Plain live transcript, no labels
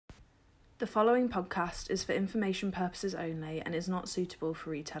The following podcast is for information purposes only and is not suitable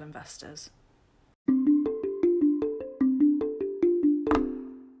for retail investors.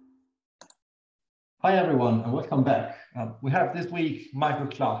 Hi everyone and welcome back. We have this week Michael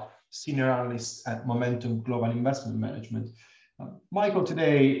Clough, Senior Analyst at Momentum Global Investment Management. Michael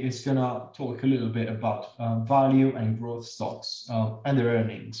today is going to talk a little bit about value and growth stocks and their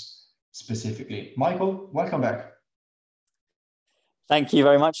earnings specifically. Michael, welcome back. Thank you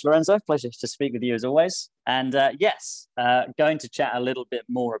very much, Lorenzo. Pleasure to speak with you as always. And going to chat a little bit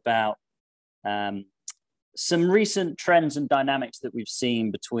more about some recent trends and dynamics that we've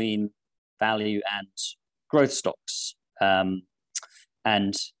seen between value and growth stocks,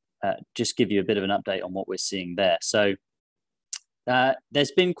 and just give you a bit of an update on what we're seeing there. So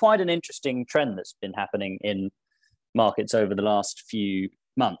there's been quite an interesting trend that's been happening in markets over the last few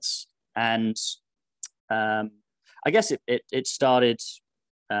months. And I guess it started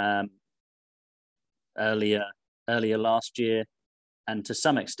earlier last year, and to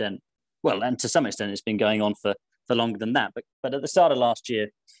some extent it's been going on for longer than that. But at the start of last year,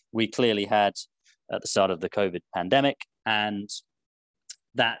 we clearly had at the start of the COVID pandemic, and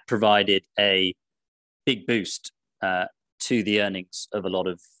that provided a big boost to the earnings of a lot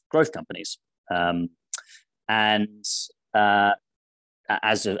of growth companies. As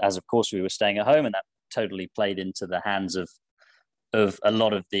of course we were staying at home, and that totally played into the hands of a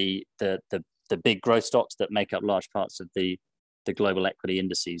lot of the big growth stocks that make up large parts of the global equity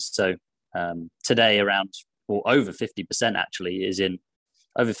indices. So today over 50% actually is in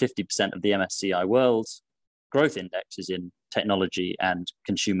over 50% of the MSCI World Growth Index is in technology and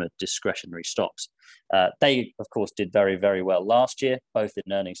consumer discretionary stocks. They of course did very, very well last year, both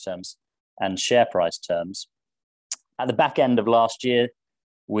in earnings terms and share price terms. At the back end of last year,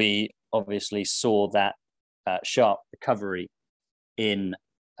 we obviously saw that sharp recovery in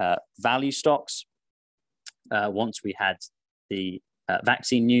value stocks once we had the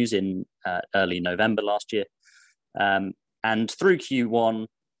vaccine news in early November last year. And through Q1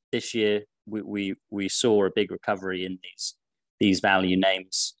 this year, we saw a big recovery in these value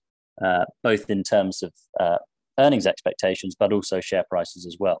names, both in terms of earnings expectations, but also share prices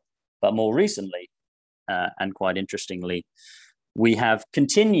as well. But more recently, and quite interestingly, we have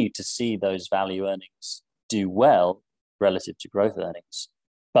continued to see those value earnings do well relative to growth earnings,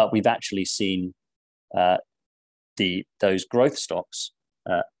 but we've actually seen those growth stocks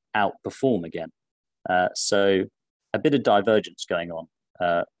outperform again. So a bit of divergence going on,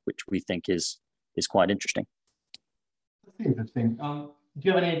 which we think is quite interesting. That's interesting. Do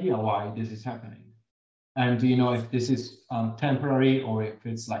you have any idea why this is happening? And do you know if this is temporary or if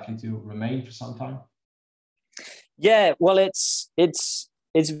it's likely to remain for some time? Yeah, well, it's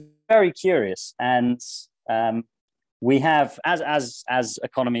very curious, and we have as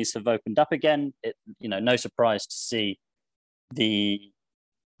economies have opened up again. No surprise to see the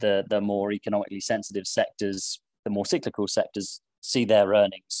more economically sensitive sectors, the more cyclical sectors, see their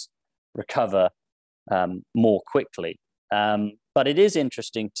earnings recover more quickly. But it is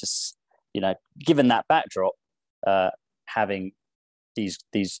interesting to given that backdrop, having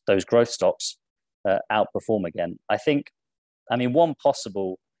those growth stocks outperform again. One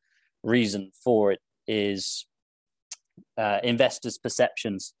possible reason for it is investors'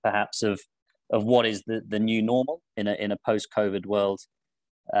 perceptions, perhaps, of what is the new normal in a post-COVID world.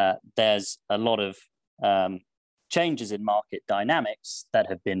 There's a lot of changes in market dynamics that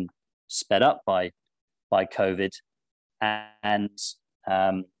have been sped up by COVID, and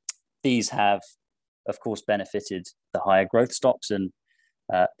these have, of course, benefited the higher growth stocks, and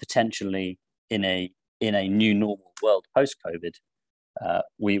potentially in a new normal world post-COVID,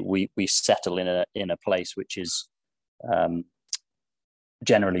 we settle in a place which is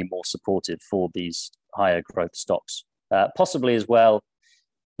generally more supportive for these higher growth stocks. Possibly as well,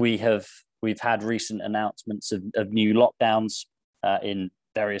 we've had recent announcements of new lockdowns in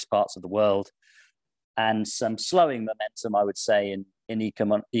various parts of the world, and some slowing momentum, I would say, in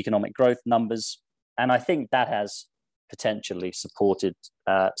economic growth numbers. And I think that has potentially supported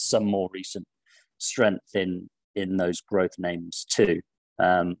some more recent strength in those growth names too.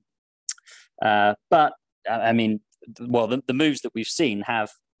 But the moves that we've seen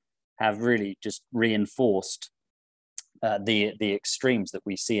have really just reinforced the extremes that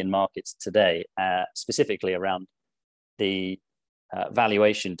we see in markets today, specifically around the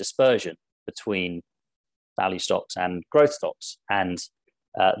valuation dispersion between value stocks and growth stocks, and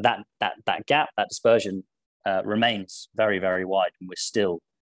that gap, that dispersion, remains very, very wide, and we're still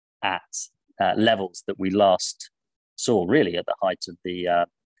at levels that we last saw really at the height of the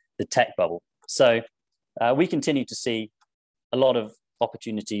tech bubble. So we continue to see a lot of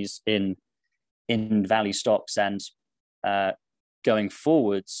opportunities in in value stocks, and going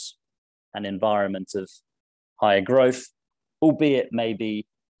forwards, an environment of higher growth, albeit maybe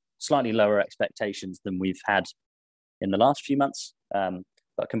slightly lower expectations than we've had in the last few months.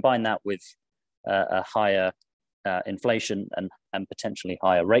 But combine that with a higher inflation and potentially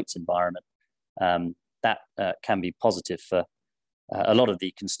higher rates environment, that can be positive for a lot of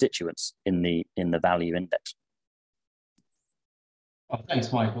the constituents in the value index. Oh,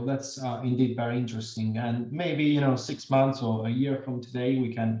 thanks, Michael. That's indeed very interesting. And maybe 6 months or a year from today,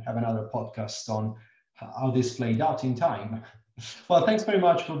 we can have another podcast on how this played out in time. Well, thanks very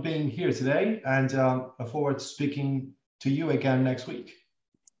much for being here today, and I look forward to speaking to you again next week.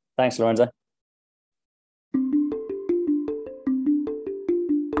 Thanks, Lorenzo.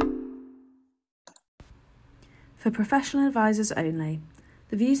 For professional advisors only.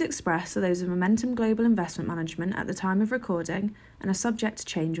 The views expressed are those of Momentum Global Investment Management at the time of recording and are subject to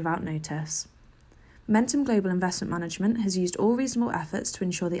change without notice. Momentum Global Investment Management has used all reasonable efforts to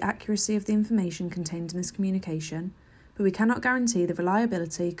ensure the accuracy of the information contained in this communication, but we cannot guarantee the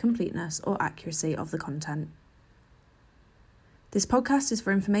reliability, completeness, or accuracy of the content. This podcast is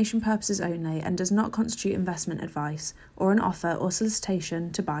for information purposes only and does not constitute investment advice or an offer or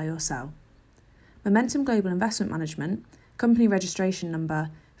solicitation to buy or sell. Momentum Global Investment Management, company registration number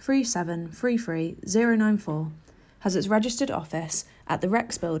 3733094, has its registered office at the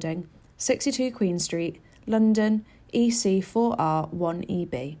Rex Building, 62 Queen Street, London,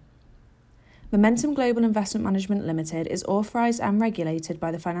 EC4R1EB. Momentum Global Investment Management Limited is authorised and regulated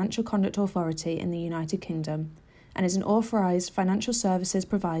by the Financial Conduct Authority in the United Kingdom and is an authorised financial services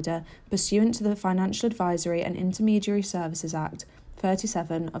provider pursuant to the Financial Advisory and Intermediary Services Act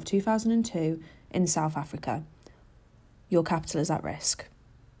 37 of 2002 in South Africa. Your capital is at risk.